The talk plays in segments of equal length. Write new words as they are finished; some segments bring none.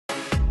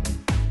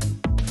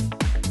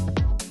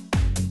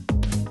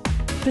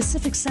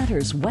Pacific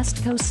Center's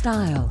West Coast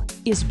Style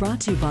is brought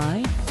to you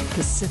by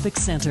Pacific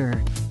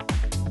Center.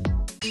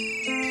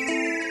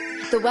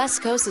 The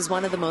West Coast is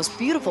one of the most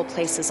beautiful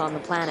places on the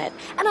planet,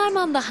 and I'm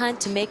on the hunt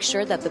to make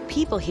sure that the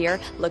people here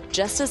look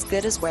just as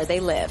good as where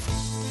they live.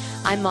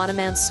 I'm Mona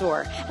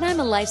Mansour, and I'm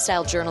a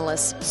lifestyle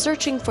journalist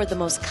searching for the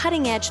most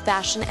cutting-edge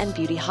fashion and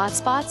beauty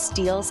hotspots,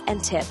 deals,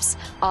 and tips,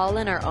 all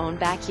in our own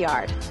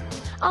backyard.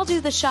 I'll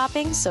do the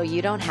shopping so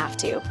you don't have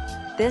to.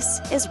 This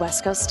is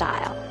West Coast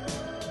Style.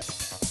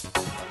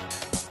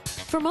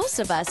 For most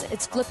of us,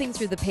 it's flipping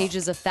through the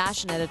pages of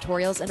fashion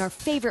editorials in our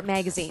favorite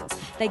magazines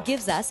that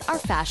gives us our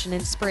fashion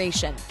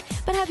inspiration.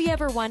 But have you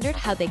ever wondered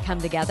how they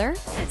come together?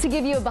 To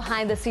give you a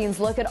behind-the-scenes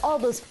look at all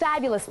those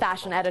fabulous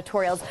fashion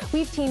editorials,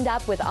 we've teamed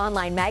up with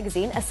online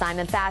magazine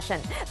Assignment Fashion.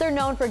 They're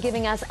known for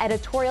giving us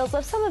editorials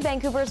of some of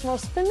Vancouver's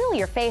most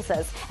familiar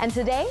faces, and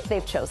today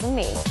they've chosen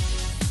me.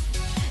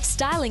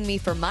 Styling me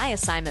for my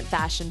Assignment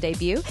Fashion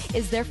debut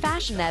is their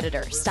fashion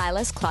editor,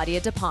 stylist Claudia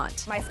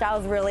Ponte. My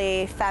style is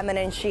really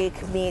feminine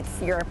chic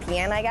meets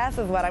European, I guess,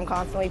 is what I'm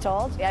constantly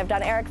told. I've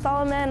done Eric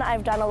Solomon,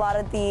 I've done a lot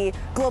of the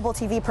global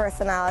TV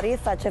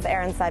personalities, such as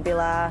Aaron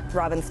Sabula,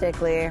 Robin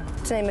Stickley,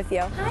 to name a few.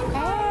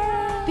 Hi.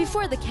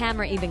 Before the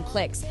camera even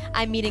clicks,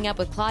 I'm meeting up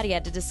with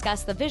Claudia to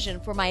discuss the vision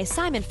for my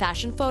Assignment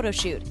Fashion photo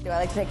shoot. I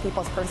like to take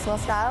people's personal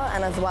style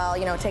and as well,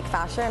 take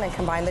fashion and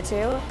combine the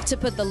two. To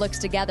put the looks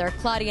together,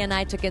 Claudia and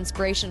I took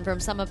inspiration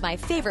from some of my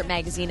favorite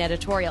magazine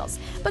editorials.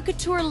 But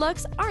couture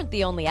looks aren't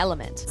the only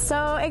element.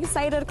 So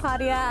excited,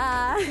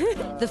 Claudia.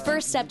 The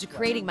first step to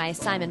creating my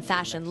Assignment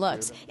Fashion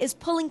looks is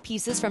pulling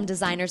pieces from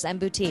designers and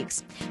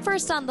boutiques.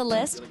 First on the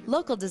list,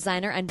 local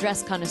designer and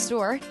dress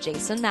connoisseur,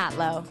 Jason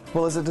Matlo.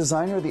 Well, as a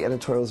designer, the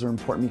editorials are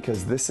important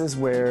because this is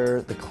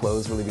where the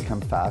clothes really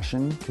become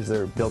fashion, because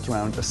they're built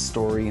around a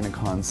story and a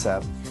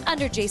concept.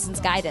 Under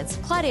Jason's guidance,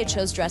 Claudia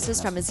chose dresses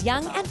from his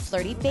young and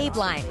flirty babe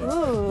line.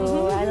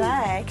 Ooh, I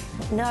like.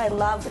 No, I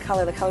love the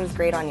color. The color's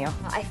great on you.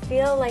 I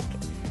feel like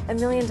 $1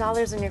 million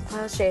in your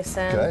clothes,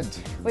 Jason. Good.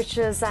 Which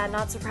is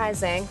not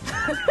surprising.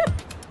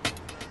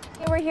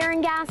 We're here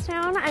in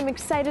Gastown. I'm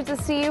excited to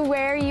see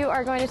where you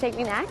are going to take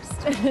me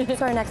next.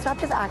 So our next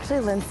stop is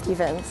actually Lynn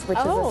Stevens, which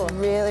is this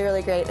really,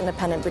 really great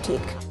independent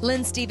boutique.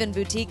 Lynn Steven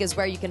Boutique is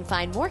where you can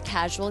find more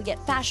casual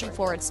yet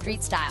fashion-forward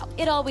street style.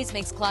 It always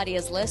makes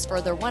Claudia's list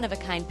for their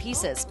one-of-a-kind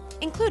pieces,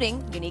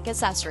 including unique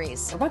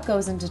accessories. What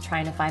goes into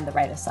trying to find the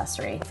right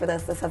accessory? For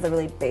this has a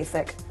really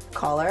basic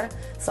collar,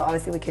 so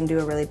obviously we can do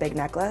a really big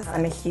necklace.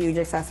 I'm a huge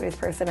accessories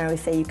person. I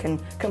always say you can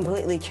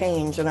completely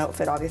change an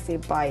outfit, obviously,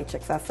 by each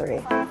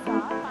accessory.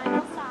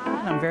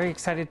 I'm very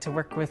excited to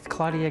work with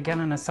Claudia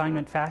again on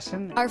Assignment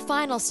Fashion. Our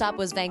final stop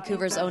was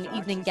Vancouver's own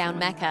evening gown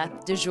mecca,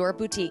 Jour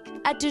Boutique.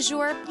 At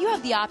Jour, you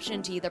have the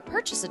option to either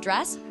purchase a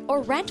dress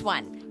or rent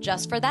one,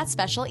 just for that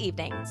special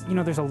evening.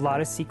 There's a lot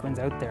of sequins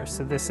out there,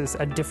 so this is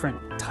a different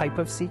type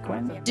of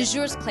sequin.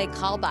 Jour's Klay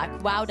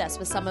Kaulbach wowed us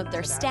with some of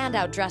their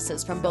standout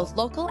dresses from both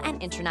local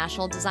and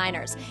international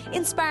designers,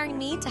 inspiring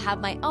me to have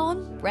my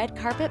own red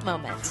carpet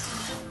moment.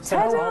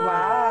 Oh,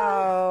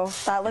 wow,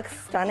 that looks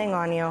stunning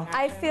on you.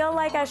 I feel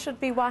like I should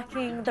be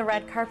walking the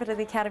red carpet of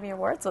the Academy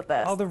Awards with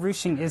this. All the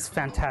ruching is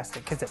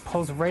fantastic because it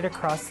pulls right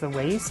across the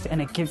waist and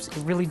it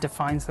really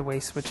defines the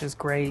waist, which is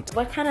great.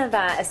 What kind of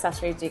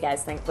accessories do you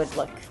guys think would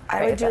look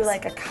great? I would do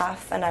like a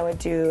cuff and I would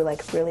do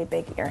like really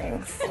big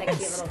earrings. And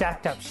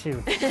stacked up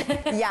shoe.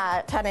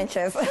 Yeah, 10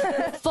 inches.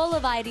 Full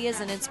of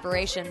ideas and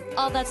inspiration,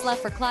 all that's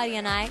left for Claudia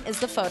and I is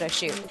the photo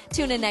shoot.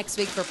 Tune in next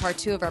week for part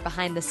 2 of our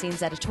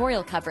behind-the-scenes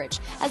editorial coverage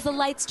as the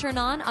lights turn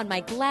on my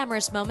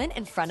glamorous moment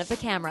in front of the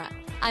camera.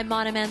 I'm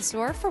Mona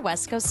Mansour for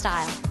West Coast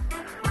Style.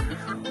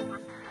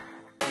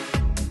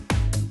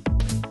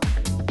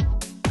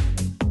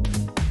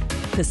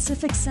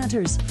 Pacific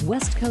Center's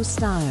West Coast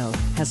Style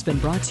has been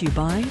brought to you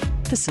by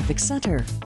Pacific Center.